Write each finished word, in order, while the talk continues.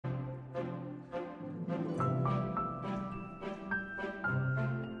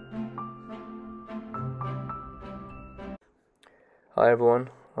Hi everyone,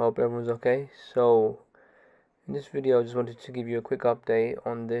 I hope everyone's okay. So in this video I just wanted to give you a quick update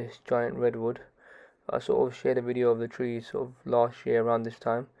on this giant redwood. I sort of shared a video of the tree sort of last year around this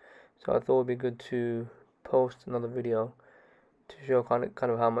time, so I thought it'd be good to post another video to show kind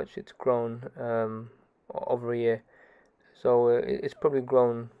of how much it's grown over a year. So it's probably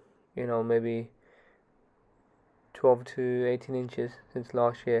grown, maybe 12 to 18 inches since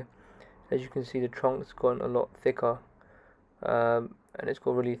last year. As you can see, the trunk's gotten a lot thicker, and it's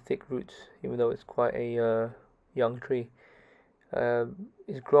got really thick roots, even though it's quite a young tree.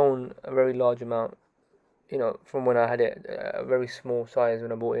 It's grown a very large amount, from when I had it, a very small size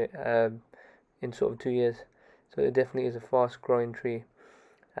when I bought it, in sort of 2 years. So it definitely is a fast growing tree,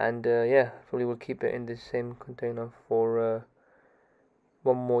 and yeah, probably will keep it in this same container for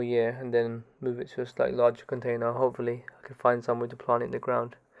one more year, and then move it to a slightly larger container. Hopefully I can find somewhere to plant it in the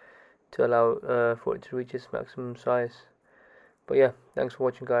ground to allow for it to reach its maximum size. But yeah, thanks for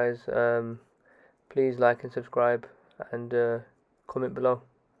watching, guys. Please like and subscribe, and comment below.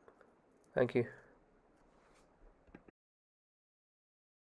 Thank you.